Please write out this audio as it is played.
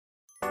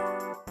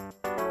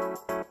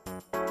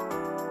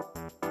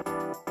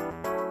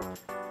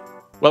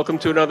Welcome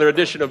to another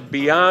edition of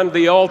Beyond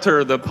the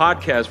Altar, the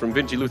podcast from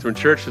Vinje Lutheran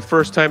Church. The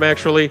first time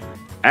actually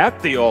at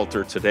the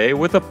altar today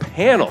with a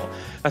panel.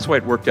 That's why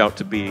it worked out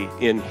to be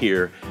in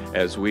here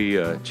as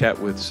we chat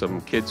with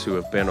some kids who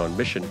have been on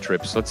mission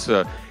trips. Let's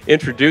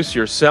introduce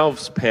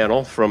yourselves,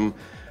 panel, from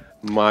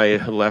my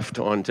left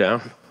on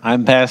down.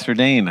 I'm Pastor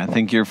Dane. I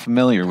think you're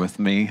familiar with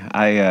me.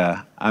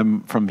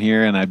 I'm from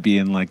here, and I'd be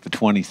in like the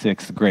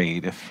 26th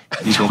grade if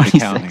you did the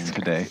counting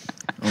today.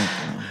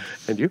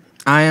 And you?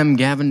 I am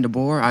Gavin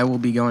DeBoer. I will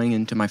be going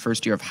into my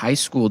first year of high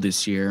school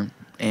this year,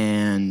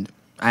 and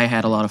I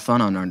had a lot of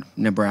fun on our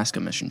Nebraska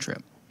mission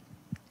trip.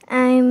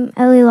 I'm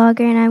Ellie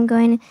Logger, and I'm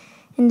going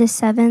into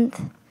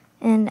 7th,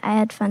 and I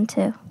had fun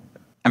too.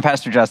 I'm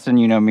Pastor Justin.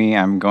 You know me.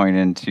 I'm going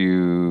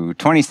into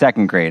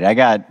 22nd grade.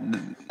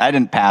 I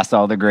didn't pass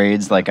all the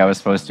grades like I was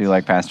supposed to,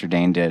 like Pastor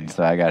Dane did,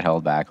 so I got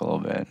held back a little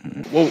bit.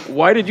 Well,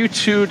 why did you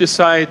two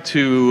decide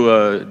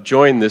to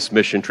join this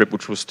mission trip,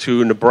 which was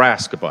to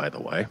Nebraska, by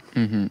the way?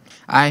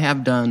 I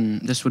have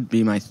done, this would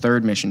be my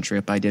third mission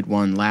trip. I did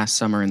one last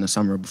summer and the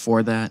summer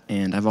before that,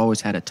 and I've always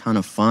had a ton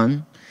of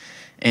fun,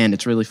 and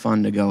it's really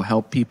fun to go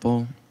help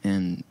people,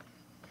 and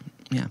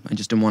yeah, I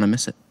just didn't want to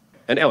miss it.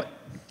 And Ellie?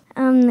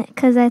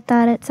 Because I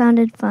thought it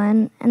sounded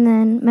fun, and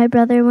then my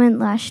brother went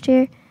last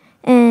year,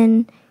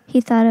 and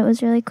he thought it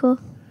was really cool.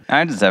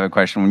 I just have a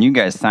question. When you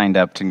guys signed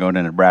up to go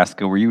to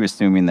Nebraska, were you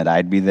assuming that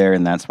I'd be there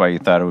and that's why you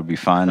thought it would be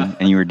fun,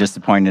 and you were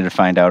disappointed to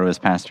find out it was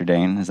Pastor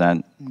Dane? Is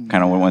that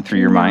kind of what went through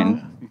your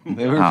mind?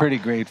 They were pretty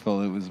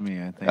grateful it was me,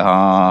 I think.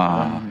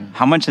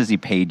 How much has he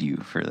paid you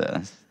for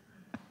this?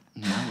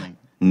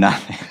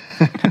 Nothing.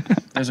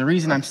 There's a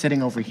reason I'm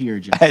sitting over here,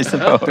 Justin. I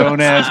suppose.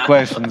 Don't ask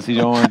questions you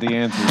don't want the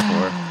answers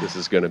for. This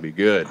is going to be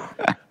good.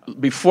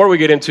 Before we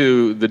get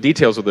into the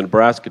details of the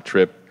Nebraska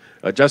trip,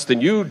 Justin,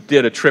 you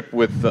did a trip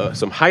with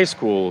some high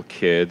school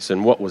kids,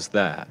 and what was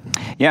that?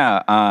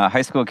 Yeah,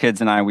 high school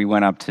kids and we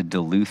went up to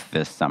Duluth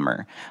this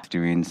summer,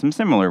 doing some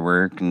similar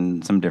work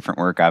and some different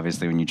work.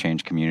 Obviously, when you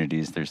change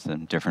communities, there's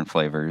some different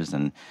flavors,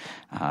 and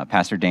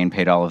Pastor Dane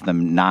paid all of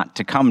them not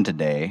to come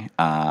today.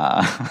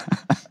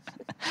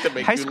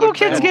 High school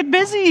kids get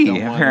busy,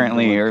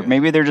 apparently, or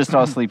maybe they're just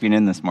all sleeping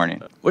in this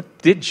morning. What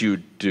did you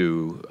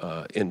do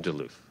in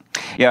Duluth?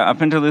 Yeah,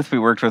 up in Duluth, we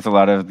worked with a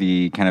lot of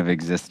the kind of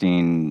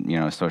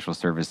existing, social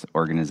service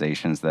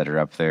organizations that are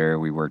up there.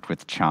 We worked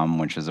with CHUM,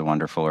 which is a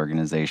wonderful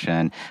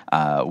organization.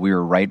 We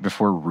were right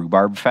before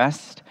Rhubarb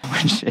Fest,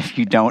 which if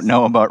you don't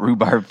know about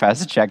Rhubarb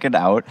Fest, check it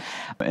out.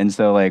 And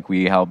so,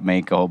 we helped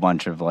make a whole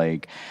bunch of,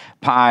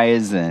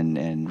 pies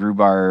and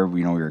rhubarb.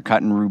 We were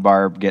cutting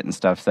rhubarb, getting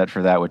stuff set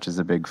for that, which is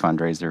a big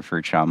fundraiser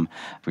for CHUM.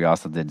 We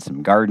also did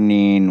some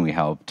gardening. We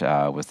helped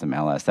with some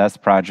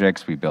LSS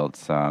projects. We built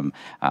some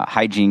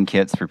hygiene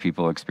kits for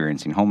people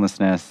experiencing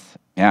homelessness.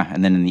 Yeah,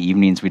 and then in the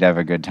evenings, we'd have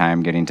a good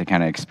time getting to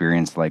kind of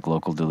experience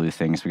local Duluth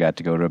things. We got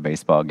to go to a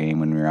baseball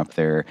game when we were up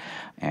there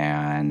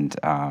and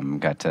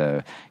got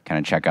to kind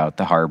of check out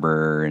the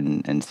harbor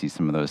and see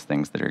some of those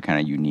things that are kind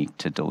of unique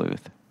to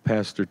Duluth.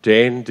 Pastor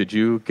Dane, did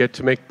you get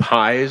to make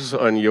pies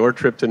on your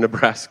trip to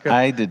Nebraska?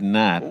 I did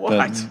not. What?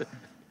 But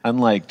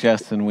unlike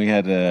Justin, we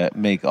had to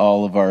make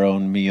all of our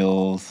own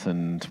meals,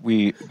 and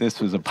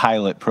this was a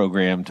pilot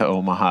program to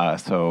Omaha,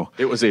 so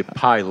it was a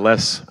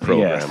pie-less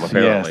program,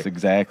 apparently. Yes,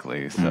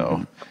 exactly.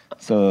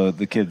 So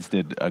the kids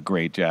did a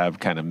great job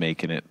kind of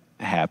making it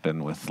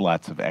happen with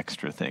lots of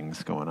extra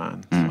things going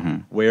on.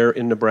 So. Where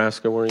in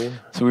Nebraska were you?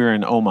 So we were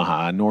in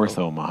Omaha, North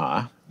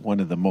Omaha, one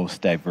of the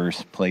most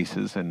diverse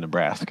places in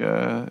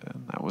Nebraska,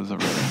 and that was a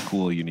really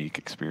cool, unique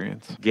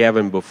experience.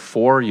 Gavin,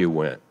 before you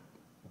went,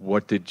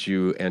 what did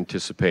you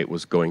anticipate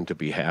was going to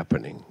be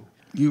happening?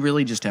 You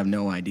really just have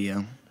no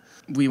idea.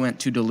 We went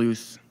to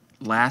Duluth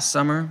last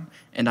summer,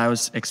 and I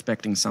was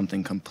expecting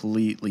something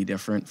completely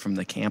different from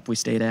the camp we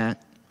stayed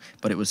at,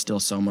 but it was still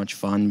so much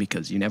fun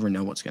because you never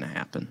know what's going to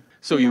happen.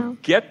 So you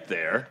get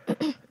there,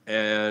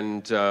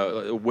 and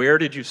where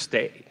did you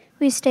stay?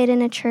 We stayed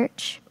in a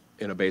church.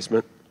 In a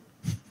basement?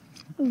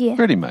 Yeah.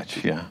 Pretty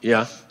much, yeah.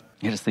 Yeah.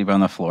 You had to sleep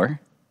on the floor?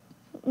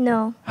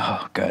 No.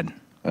 Oh, good.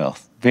 Well,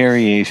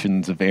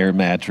 variations of air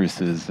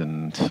mattresses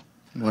and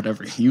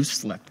Whatever you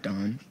slept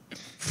on.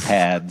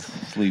 pads,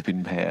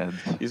 sleeping pads.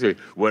 You say,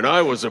 when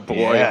I was a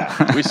boy,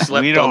 Yeah. we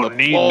slept We on the don't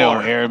need floor. no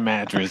air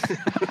mattress.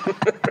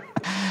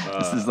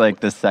 This is like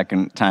the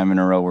second time in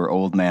a row where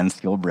Old Man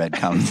Skillbread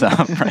comes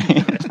up,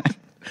 right?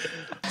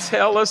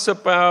 Tell us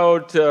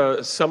about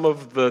some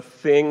of the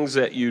things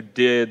that you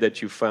did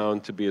that you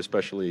found to be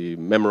especially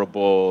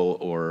memorable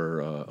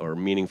or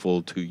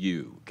meaningful to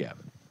you,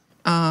 Gavin.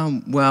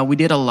 Well, we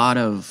did a lot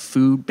of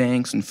food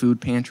banks and food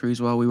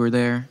pantries while we were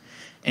there.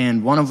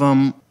 And one of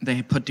them,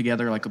 they put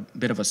together like a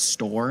bit of a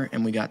store,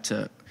 and we got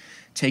to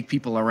take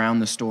people around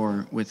the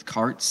store with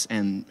carts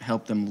and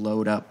help them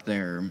load up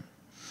their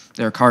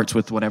carts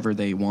with whatever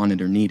they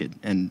wanted or needed.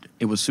 And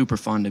it was super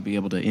fun to be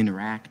able to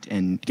interact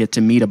and get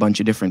to meet a bunch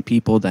of different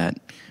people that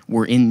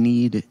were in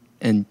need,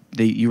 and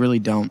you really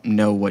don't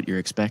know what you're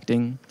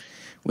expecting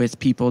with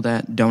people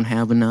that don't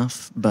have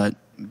enough, but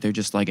they're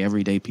just like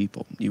everyday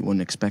people. You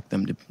wouldn't expect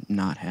them to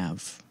not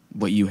have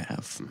what you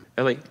have.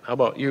 Ellie, how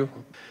about you?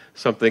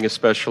 Something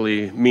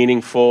especially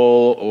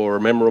meaningful or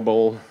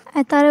memorable?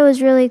 I thought it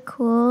was really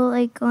cool,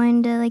 like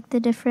going to like the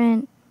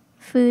different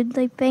food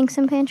like banks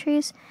and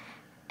pantries,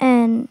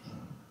 and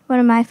one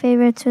of my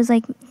favorites was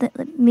like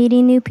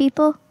meeting new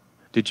people.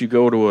 Did you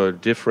go to a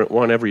different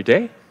one every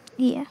day?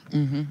 Yeah.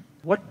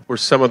 What were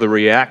some of the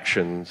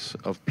reactions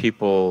of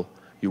people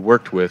you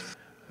worked with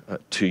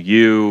to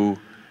you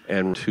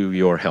and to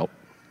your help?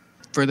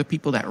 For the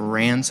people that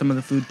ran some of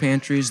the food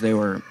pantries,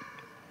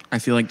 I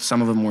feel like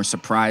some of them were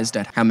surprised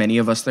at how many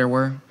of us there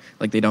were.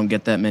 Like they don't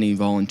get that many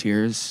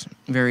volunteers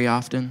very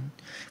often,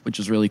 which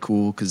was really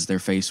cool because their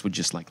face would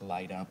just like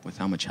light up with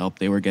how much help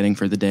they were getting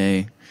for the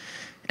day.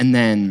 And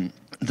then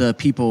the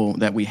people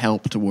that we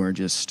helped were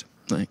just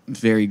like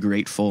very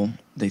grateful.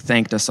 They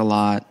thanked us a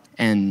lot,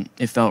 and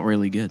it felt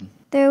really good.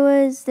 There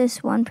was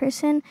this one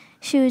person,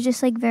 she was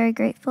just like very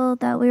grateful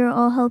that we were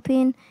all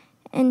helping,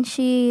 and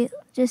she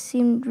just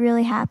seemed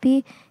really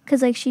happy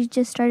because like she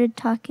just started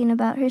talking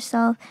about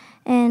herself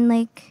and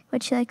like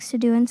what she likes to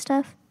do and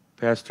stuff.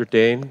 Pastor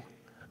Dane,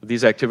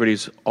 these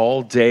activities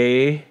all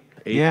day,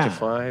 8 to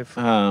 5?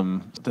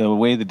 The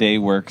way the day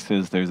works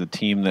is there's a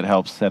team that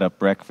helps set up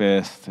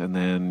breakfast, and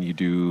then you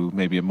do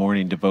maybe a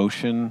morning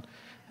devotion,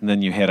 and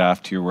then you head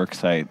off to your work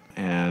site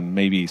and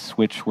maybe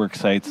switch work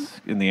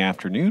sites in the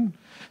afternoon.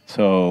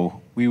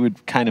 So we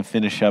would kind of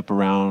finish up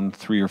around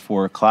 3 or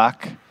 4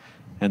 o'clock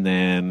and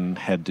then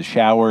head to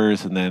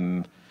showers and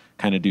then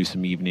kind of do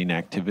some evening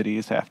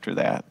activities after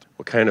that.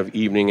 What kind of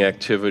evening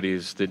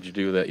activities did you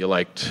do that you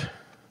liked?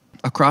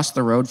 Across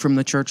the road from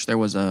the church, there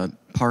was a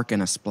park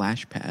and a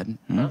splash pad.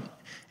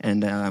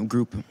 And a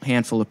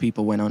handful of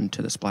people went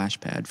onto the splash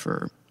pad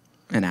for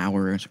an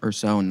hour or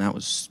so, and that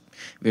was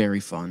very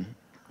fun.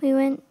 We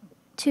went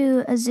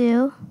to a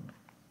zoo.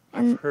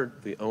 I've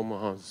heard the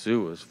Omaha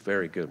Zoo is a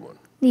very good one.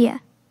 Yeah.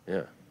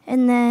 Yeah.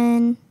 And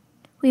then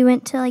we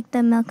went to like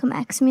the Malcolm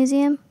X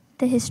Museum,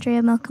 the history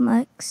of Malcolm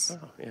X.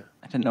 Oh, yeah.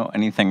 I didn't know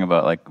anything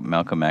about like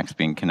Malcolm X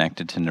being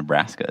connected to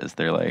Nebraska. Is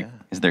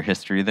there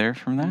history there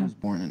from that? I was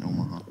born in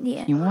Omaha.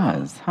 Yeah. He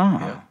was, huh?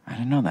 Yeah. I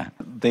didn't know that.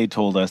 They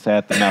told us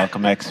at the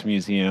Malcolm X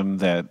Museum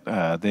that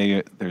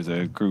there's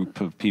a group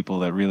of people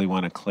that really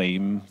want to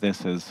claim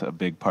this as a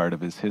big part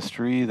of his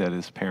history, that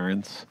his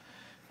parents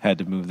had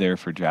to move there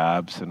for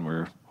jobs and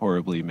were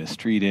horribly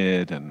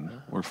mistreated and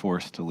were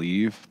forced to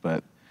leave,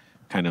 but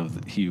kind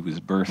of he was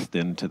birthed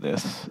into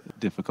this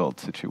difficult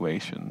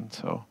situation.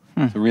 So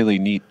it's really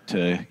neat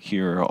to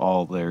hear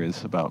all there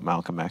is about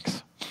Malcolm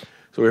X.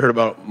 So we heard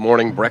about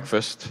morning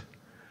breakfast.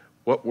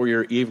 What were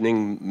your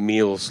evening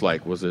meals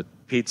like? Was it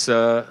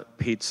pizza?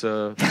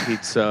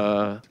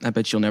 I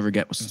bet you'll never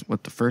get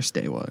what the first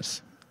day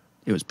was.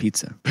 It was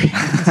pizza.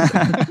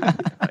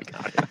 I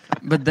got it.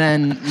 But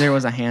then there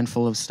was a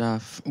handful of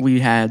stuff. We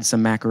had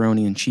some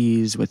macaroni and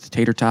cheese with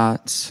tater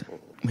tots.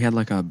 We had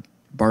like a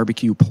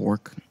barbecue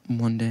pork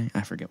one day.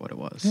 I forget what it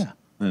was. Yeah.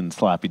 And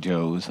Sloppy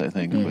Joe's, I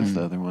think, was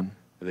the other one.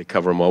 Did they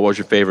cover them all? What was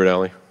your favorite,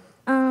 Allie?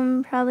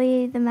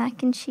 Probably the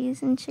mac and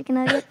cheese and chicken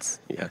nuggets.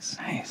 Yes.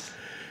 Nice.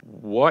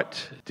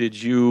 What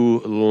did you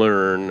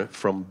learn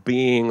from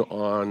being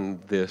on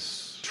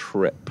this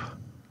trip?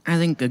 I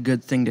think a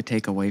good thing to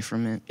take away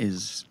from it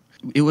is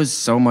it was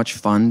so much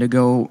fun to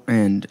go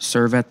and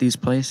serve at these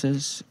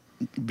places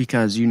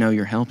because you know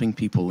you're helping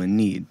people in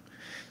need.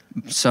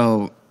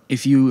 So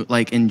if you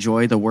like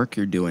enjoy the work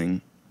you're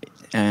doing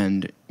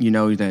and you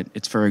know that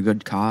it's for a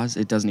good cause,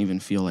 it doesn't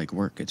even feel like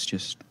work. It's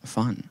just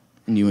fun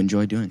and you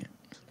enjoy doing it.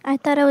 I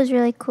thought it was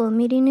really cool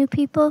meeting new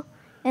people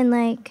and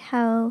like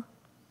how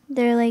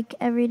they're like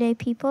everyday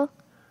people.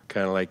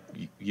 Kind of like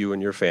you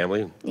and your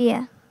family.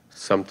 Yeah.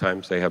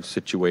 Sometimes they have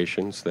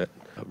situations that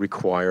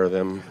require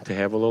them to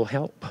have a little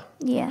help.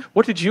 Yeah.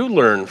 What did you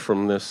learn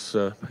from this,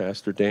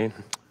 Pastor Dane?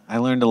 I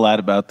learned a lot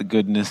about the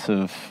goodness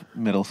of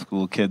middle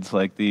school kids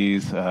like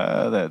these,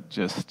 that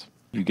just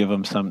you give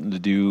them something to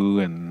do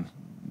and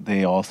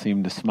they all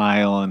seem to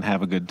smile and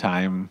have a good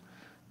time.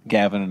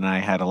 Gavin and I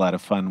had a lot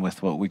of fun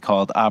with what we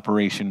called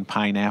Operation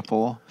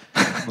Pineapple,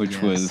 which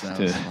Yes, was that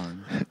to... was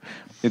fun.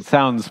 It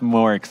sounds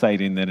more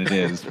exciting than it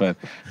is, but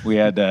we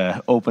had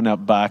to open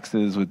up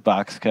boxes with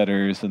box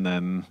cutters and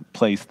then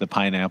place the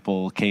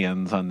pineapple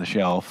cans on the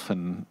shelf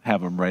and have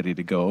them ready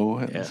to go.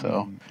 And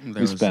so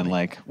we spent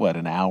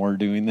an hour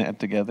doing that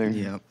together.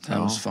 Yep,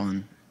 that was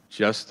fun.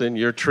 Justin,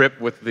 your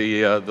trip with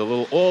the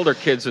little older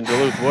kids in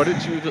Duluth, what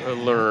did you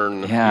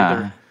learn?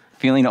 Yeah.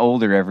 Feeling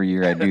older every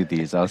year I do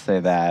these. I'll say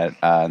that.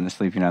 And the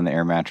sleeping on the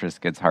air mattress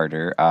gets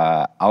harder.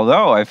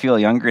 Although I feel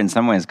younger in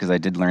some ways because I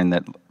did learn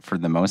that for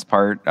the most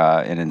part,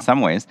 and in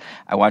some ways,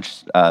 I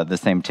watched the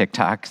same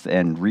TikToks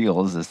and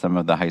Reels as some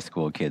of the high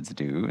school kids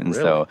do. And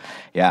so,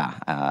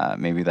 yeah,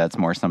 maybe that's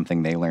more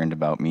something they learned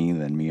about me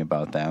than me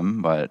about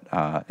them. But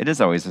it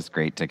is always just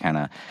great to kind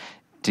of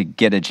to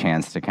get a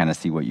chance to kind of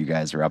see what you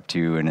guys are up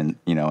to and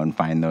and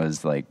find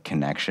those like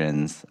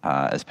connections.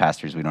 As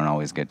pastors, we don't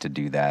always get to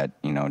do that,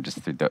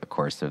 just through the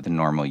course of the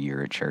normal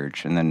year at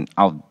church. And then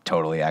I'll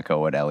totally echo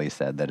what Ellie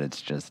said, that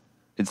it's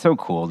so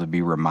cool to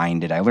be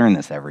reminded. I learn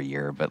this every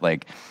year, but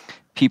like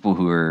people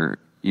who are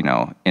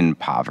in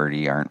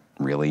poverty aren't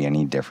really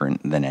any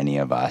different than any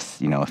of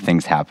us.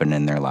 Things happen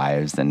in their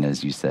lives, and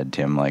as you said,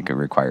 Tim, like it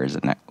requires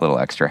a little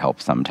extra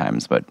help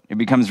sometimes, but it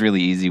becomes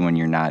really easy when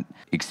you're not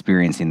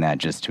experiencing that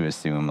just to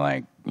assume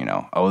like,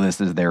 oh,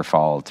 this is their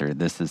fault, or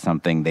this is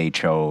something they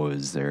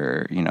chose,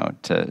 or,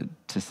 to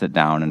sit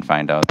down and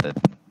find out that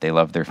they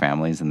love their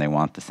families and they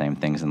want the same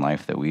things in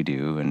life that we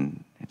do,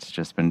 and it's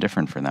just been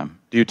different for them.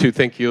 Do you two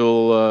think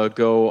you'll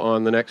go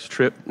on the next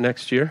trip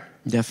next year?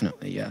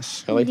 Definitely,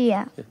 yes. Ellie?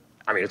 Yeah.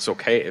 I mean, it's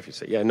okay if you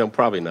say, yeah, no,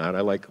 probably not.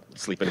 I like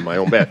sleeping in my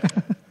own bed.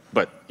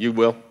 But you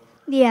will?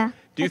 Yeah.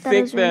 Do you I thought it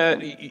think was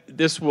really that fun.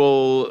 this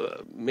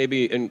will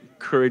maybe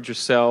encourage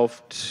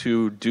yourself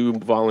to do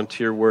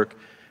volunteer work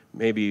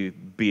maybe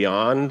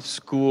beyond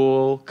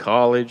school,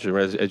 college, or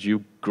as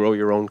you grow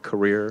your own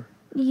career?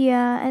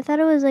 Yeah, I thought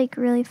it was like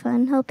really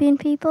fun helping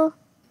people.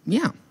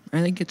 Yeah,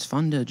 I think it's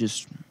fun to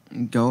just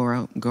go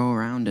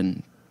around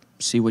and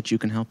see what you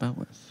can help out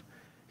with.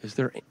 Is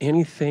there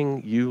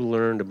anything you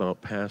learned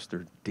about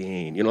Pastor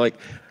Dane? Like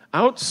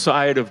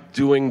outside of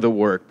doing the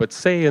work, but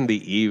say in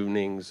the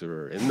evenings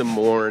or in the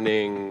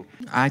morning?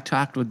 I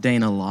talked with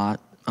Dane a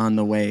lot on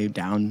the way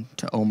down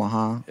to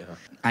Omaha. Yeah.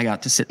 I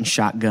got to sit in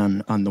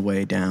shotgun on the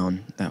way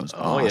down. That was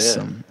Oh, yeah.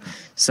 awesome.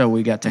 So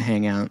we got to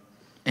hang out,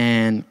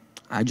 and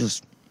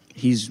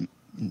he's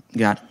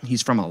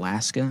from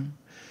Alaska.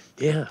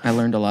 Yeah. I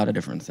learned a lot of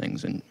different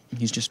things, and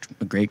he's just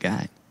a great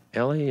guy.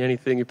 Ellie,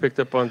 anything you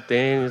picked up on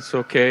Dane? It's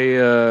okay.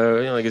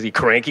 Like, is he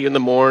cranky in the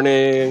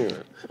morning?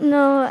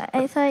 No,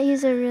 I thought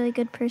he's a really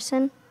good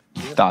person.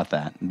 Thought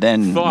that.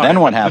 Then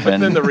what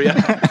happened? Then the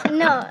reality.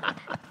 No,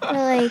 but,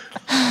 like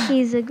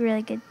he's a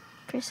really good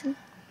person.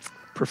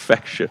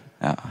 Perfection.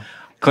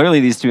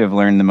 Clearly, these two have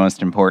learned the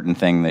most important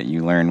thing that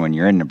you learn when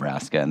you're in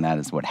Nebraska, and that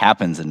is what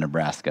happens in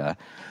Nebraska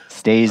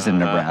stays in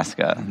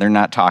Nebraska. They're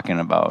not talking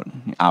about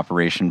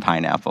Operation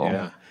Pineapple.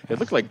 Yeah. It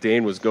looked like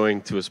Dane was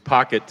going to his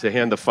pocket to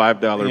hand the $5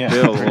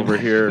 bill over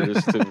here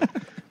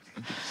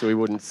so he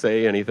wouldn't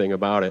say anything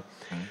about it.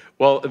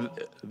 Well,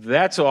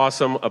 that's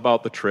awesome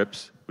about the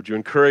trips. Would you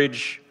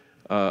encourage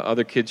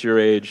other kids your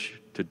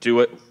age to do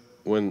it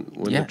when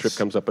the trip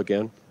comes up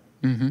again?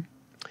 Mm-hmm.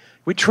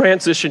 We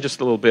transition just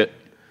a little bit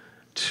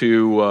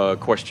to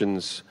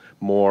questions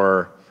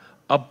more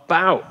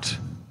about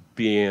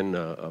being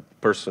a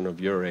person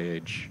of your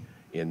age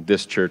in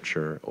this church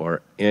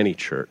or any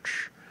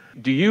church.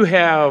 Do you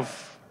have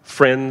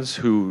friends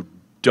who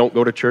don't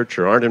go to church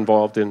or aren't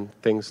involved in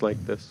things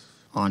like this?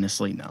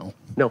 Honestly, no.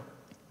 No.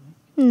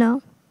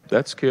 No.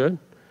 That's good.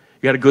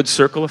 You got a good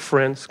circle of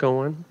friends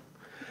going.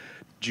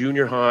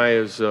 Junior high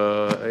is,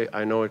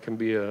 I know it can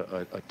be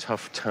a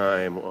tough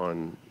time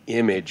on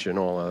image and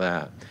all of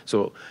that.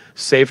 So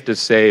safe to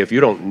say, if you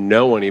don't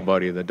know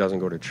anybody that doesn't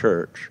go to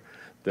church,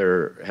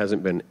 there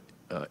hasn't been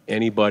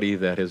anybody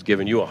that has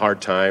given you a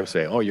hard time,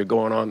 say, oh, you're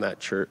going on that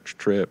church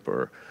trip,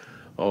 or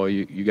oh,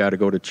 you got to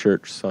go to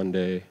church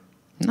Sunday.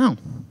 No.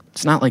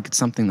 It's not like it's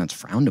something that's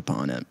frowned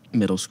upon at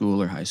middle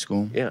school or high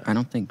school. Yeah. I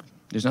don't think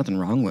there's nothing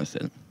wrong with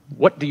it.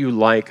 What do you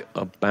like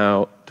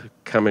about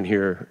coming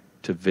here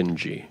to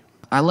Vinje?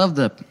 I love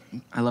the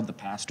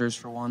pastors,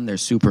 for one. They're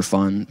super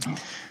fun.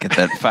 Get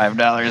that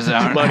 $5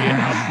 out. Money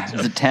out.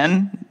 Is it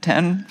 10?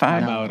 10?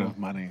 5? I'm out of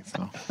money,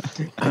 so.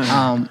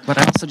 But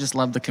I also just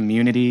love the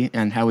community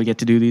and how we get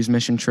to do these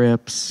mission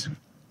trips.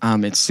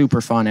 It's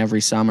super fun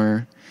every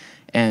summer.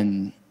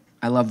 And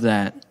I love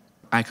that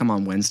I come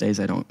on Wednesdays.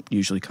 I don't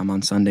usually come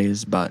on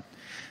Sundays. But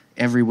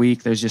every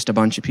week there's just a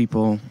bunch of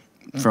people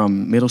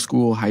from middle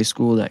school, high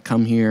school that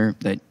come here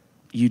that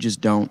you just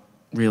don't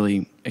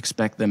really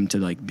expect them to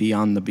like be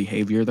on the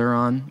behavior they're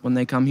on when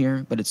they come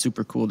here, but it's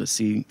super cool to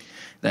see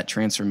that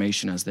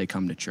transformation as they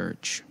come to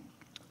church.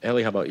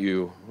 Ellie, how about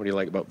you? What do you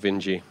like about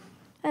Vinje?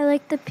 I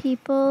like the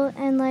people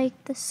and like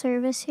the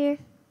service here.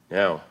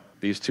 Now,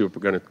 these two are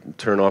going to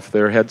turn off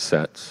their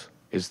headsets.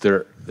 Is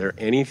there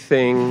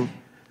anything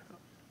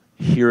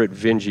here at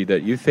Vinje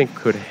that you think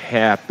could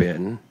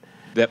happen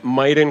that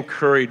might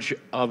encourage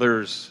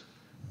others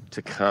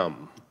to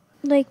come?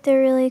 Like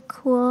they're really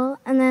cool,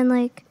 and then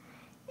like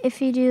if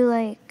you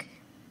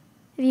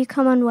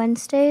come on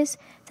Wednesdays,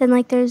 then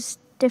like there's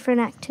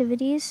different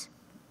activities.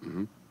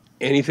 Mm-hmm.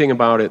 Anything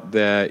about it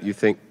that you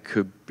think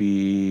could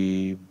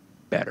be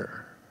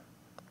better?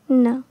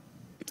 No.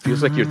 It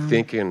feels like you're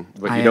thinking,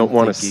 but you don't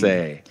want to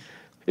say.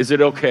 Is it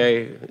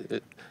okay?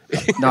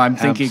 No, I'm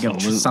thinking of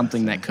Absolutely.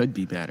 something that could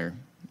be better.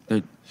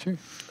 But Sure.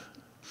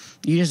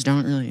 you just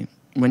don't really,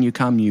 when you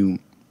come, you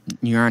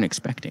aren't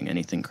expecting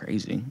anything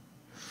crazy.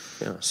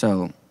 Yeah.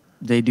 So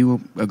they do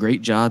a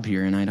great job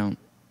here, and I don't.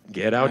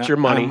 Get out your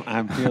money.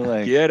 I feel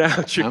like Get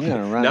out your. I'm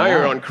gonna run now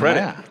you're out. on credit.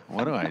 Yeah.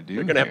 What do I do?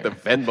 We're gonna have here? to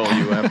Venmo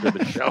you after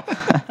the show.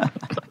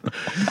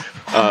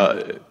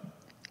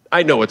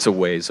 I know it's a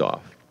ways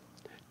off.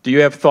 Do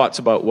you have thoughts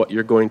about what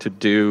you're going to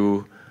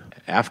do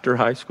after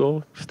high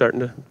school?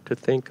 Starting to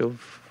think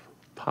of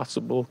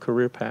possible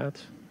career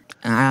paths?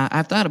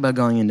 I've thought about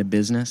going into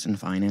business and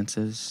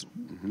finances.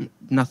 Mm-hmm.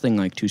 Nothing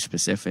like too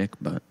specific,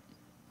 but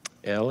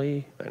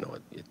Ellie, I know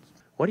it.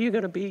 What are you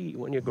going to be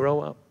when you grow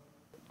up?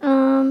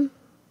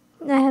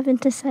 I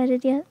haven't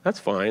decided yet. That's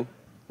fine.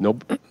 No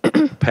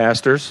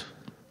pastors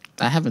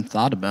I haven't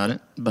thought about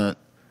it, but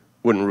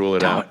wouldn't rule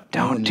it out.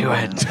 Don't do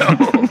it.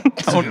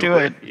 Don't do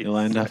it. You'll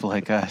end up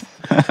like us.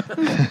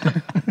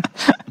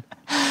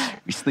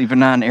 You're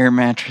sleeping on air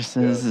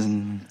mattresses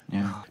and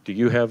Do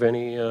you have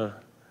any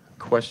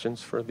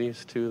questions for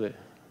these two?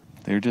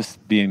 They're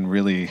just being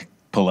really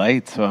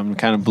polite, so I'm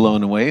kind of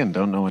blown away and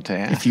don't know what to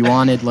ask. if you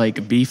wanted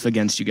like beef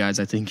against you guys,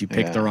 I think you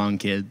picked Yeah. the wrong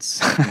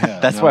kids. Yeah,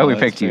 That's no, why we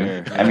that's picked you.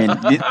 fair. I mean,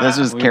 this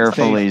was We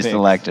carefully stayed fixed.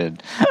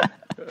 selected.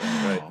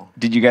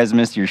 Did you guys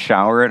miss your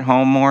shower at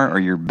home more or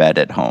your bed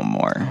at home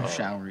more?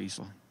 Shower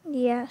easily.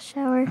 Yeah,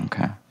 shower.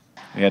 Okay.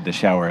 We had to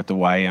shower at the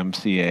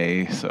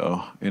YMCA,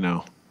 so,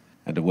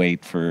 had to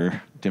wait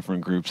for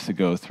different groups to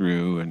go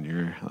through, and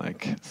you're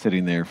like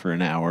sitting there for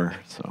an hour,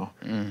 so.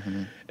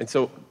 And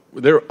so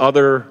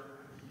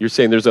you're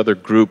saying there's other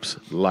groups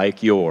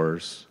like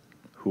yours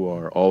who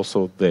are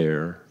also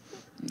there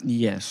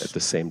Yes. at the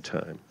same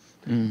time.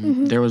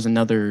 There was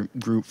another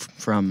group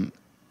from,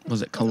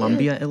 was it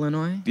Columbia,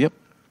 Illinois? Yep.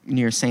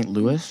 Near St.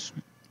 Louis.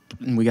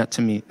 And we got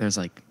to meet, there's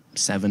like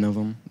 7 of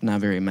them. Not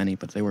very many,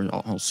 but they were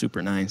all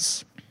super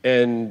nice.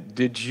 And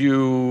did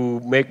you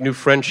make new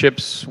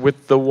friendships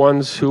with the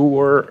ones who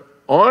were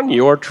on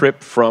your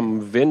trip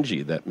from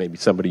Vinje that maybe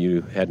somebody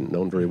you hadn't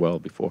known very well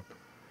before?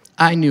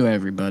 I knew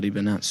everybody,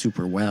 but not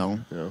super well.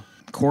 Yeah.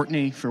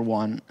 Courtney, for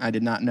one, I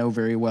did not know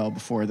very well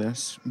before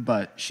this,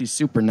 but she's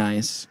super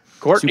nice.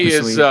 Courtney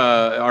super is sweet.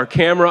 our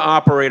camera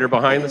operator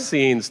behind the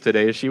scenes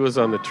today. She was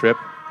on the trip.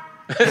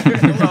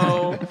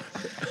 Hello.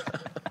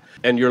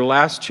 And your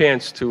last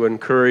chance to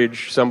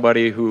encourage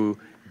somebody who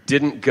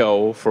didn't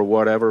go for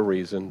whatever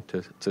reason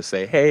to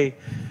say, hey,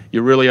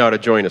 you really ought to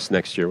join us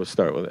next year. We'll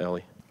start with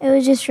Ellie. It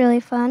was just really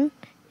fun.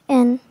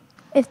 And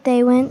if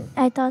they went,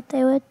 I thought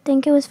they would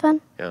think it was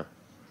fun. Yeah.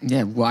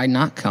 Yeah, why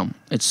not come?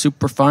 It's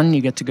super fun.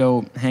 You get to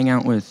go hang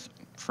out with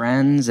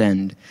friends,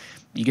 and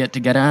you get to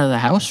get out of the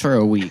house for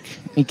a week.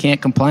 You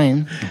can't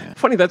complain.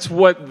 Funny, that's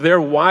what their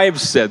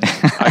wives said.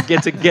 I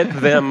get to get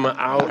them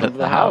out of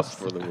the house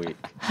for the week.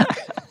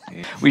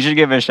 We should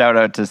give a shout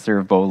out to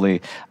Serve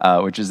Boldly,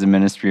 which is a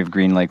ministry of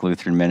Green Lake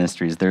Lutheran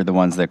Ministries. They're the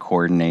ones that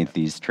coordinate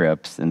these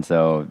trips. And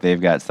so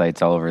they've got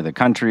sites all over the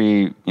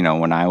country.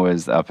 When I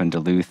was up in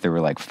Duluth, there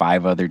were like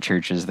 5 other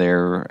churches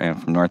there,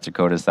 and from North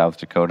Dakota, South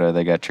Dakota.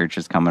 They got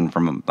churches coming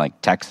from like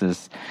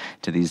Texas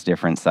to these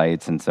different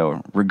sites. And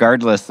so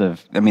regardless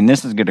of,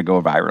 this is going to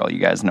go viral. You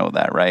guys know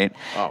that, right?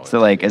 Oh, so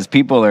like as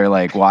people are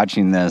like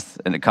watching this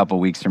in a couple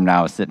weeks from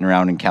now, sitting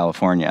around in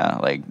California,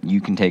 like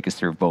you can take a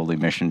Serve Boldly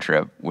mission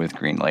trip with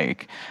Green Lake.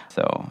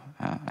 So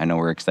I know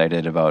we're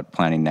excited about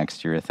planning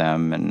next year with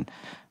them, and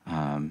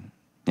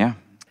yeah.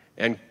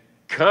 And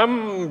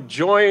come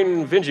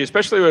join Vinje,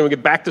 especially when we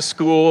get back to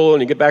school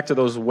and you get back to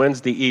those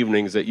Wednesday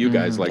evenings that you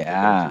guys like to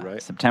go to,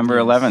 right? September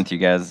 11th, you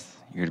guys,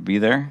 you're to be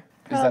there?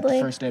 Is that the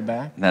Probably. first day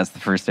back? That's the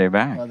first day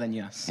back. Well, then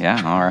yes.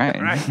 Yeah, all right.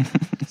 All right.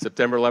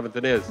 September 11th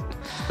it is.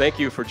 Thank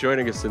you for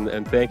joining us,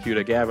 and thank you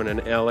to Gavin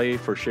and Ellie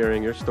for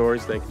sharing your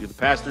stories. Thank you to the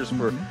pastors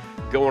for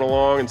going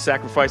along and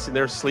sacrificing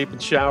their sleep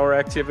and shower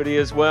activity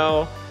as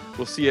well.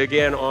 We'll see you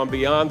again on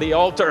Beyond the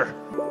Altar.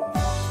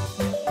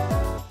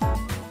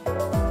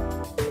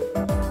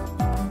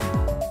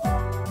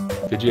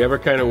 Did you ever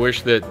kind of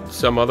wish that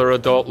some other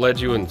adult led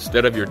you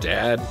instead of your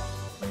dad?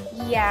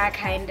 Yeah,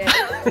 kind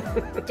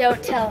of.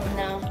 Don't tell him,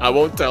 though. I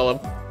won't tell him.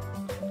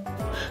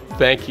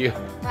 Thank you.